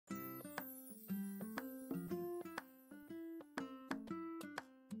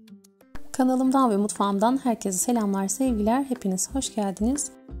Kanalımdan ve mutfağımdan herkese selamlar, sevgiler. Hepiniz hoş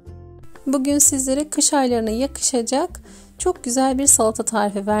geldiniz. Bugün sizlere kış aylarına yakışacak çok güzel bir salata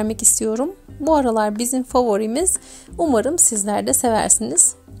tarifi vermek istiyorum. Bu aralar bizim favorimiz. Umarım sizler de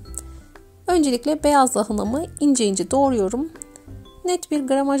seversiniz. Öncelikle beyaz lahanamı ince ince doğruyorum. Net bir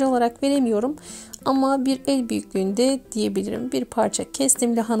gramaj olarak veremiyorum ama bir el büyüklüğünde diyebilirim. Bir parça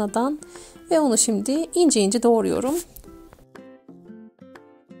kestim lahanadan ve onu şimdi ince ince doğruyorum.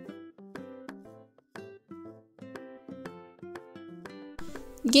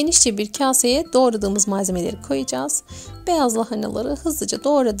 Genişçe bir kaseye doğradığımız malzemeleri koyacağız. Beyaz lahanaları hızlıca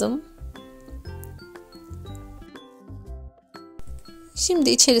doğradım. Şimdi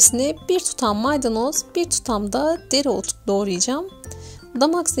içerisine bir tutam maydanoz, bir tutam da dereotu doğrayacağım.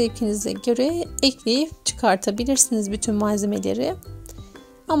 Damak zevkinize göre ekleyip çıkartabilirsiniz bütün malzemeleri.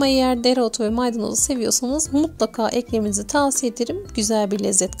 Ama eğer dereotu ve maydanozu seviyorsanız mutlaka eklemenizi tavsiye ederim. Güzel bir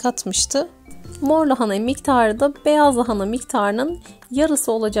lezzet katmıştı. Mor lahana miktarı da beyaz lahana miktarının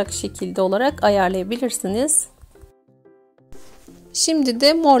yarısı olacak şekilde olarak ayarlayabilirsiniz. Şimdi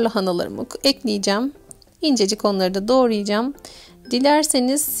de mor lahanalarımı ekleyeceğim. İncecik onları da doğrayacağım.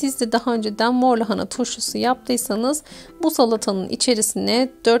 Dilerseniz siz de daha önceden mor lahana turşusu yaptıysanız bu salatanın içerisine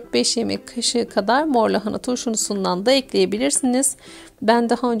 4-5 yemek kaşığı kadar mor lahana turşusundan da ekleyebilirsiniz. Ben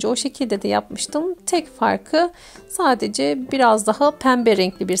daha önce o şekilde de yapmıştım. Tek farkı sadece biraz daha pembe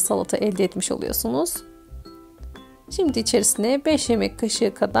renkli bir salata elde etmiş oluyorsunuz. Şimdi içerisine 5 yemek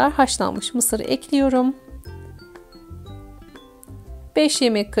kaşığı kadar haşlanmış mısırı ekliyorum. 5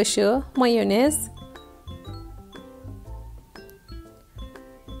 yemek kaşığı mayonez.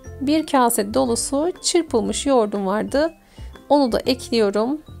 1 kase dolusu çırpılmış yoğurdum vardı. Onu da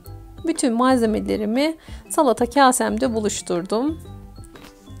ekliyorum. Bütün malzemelerimi salata kasemde buluşturdum.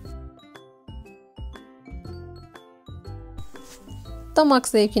 Damak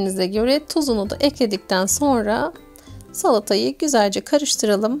zevkinize göre tuzunu da ekledikten sonra salatayı güzelce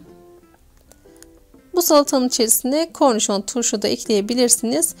karıştıralım. Bu salatanın içerisine kornişon turşu da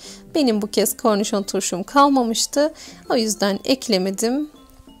ekleyebilirsiniz. Benim bu kez kornişon turşum kalmamıştı. O yüzden eklemedim.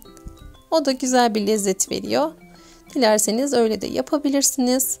 O da güzel bir lezzet veriyor. Dilerseniz öyle de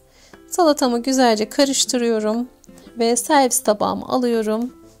yapabilirsiniz. Salatamı güzelce karıştırıyorum ve servis tabağıma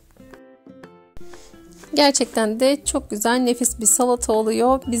alıyorum. Gerçekten de çok güzel, nefis bir salata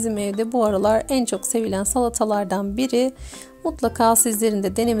oluyor. Bizim evde bu aralar en çok sevilen salatalardan biri. Mutlaka sizlerin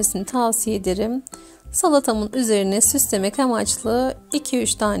de denemesini tavsiye ederim. Salatamın üzerine süslemek amaçlı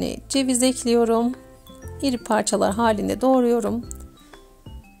 2-3 tane ceviz ekliyorum. İri parçalar halinde doğruyorum.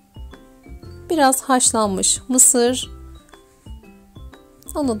 Biraz haşlanmış mısır.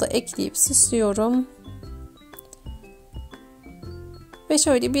 Onu da ekleyip süslüyorum. Ve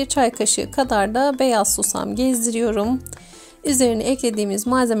şöyle bir çay kaşığı kadar da beyaz susam gezdiriyorum. Üzerine eklediğimiz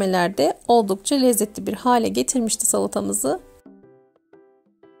malzemeler de oldukça lezzetli bir hale getirmişti salatamızı.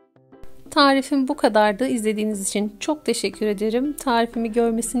 Tarifim bu kadardı. İzlediğiniz için çok teşekkür ederim. Tarifimi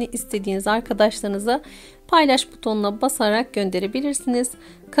görmesini istediğiniz arkadaşlarınıza paylaş butonuna basarak gönderebilirsiniz.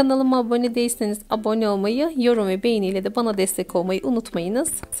 Kanalıma abone değilseniz abone olmayı, yorum ve beğeniyle de bana destek olmayı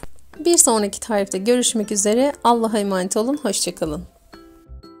unutmayınız. Bir sonraki tarifte görüşmek üzere. Allah'a emanet olun. Hoşça kalın.